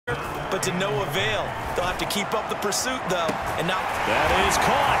but to no avail. They'll have to keep up the pursuit, though. And now that is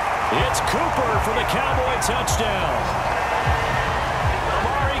caught. It's Cooper for the Cowboy touchdown.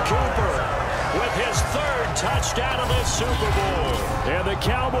 Amari Cooper with his third touchdown of this Super Bowl. And the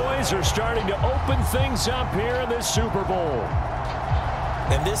Cowboys are starting to open things up here in this Super Bowl.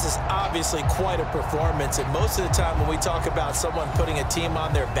 And this is obviously quite a performance. And most of the time when we talk about someone putting a team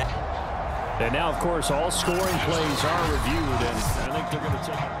on their back. And now, of course, all scoring plays are reviewed, and I think they're going to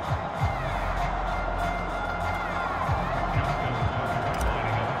take it.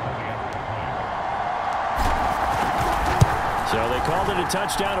 So they called it a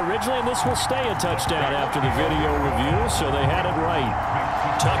touchdown originally, and this will stay a touchdown after the video review, so they had it right.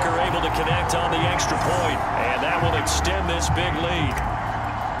 Tucker able to connect on the extra point, and that will extend this big lead.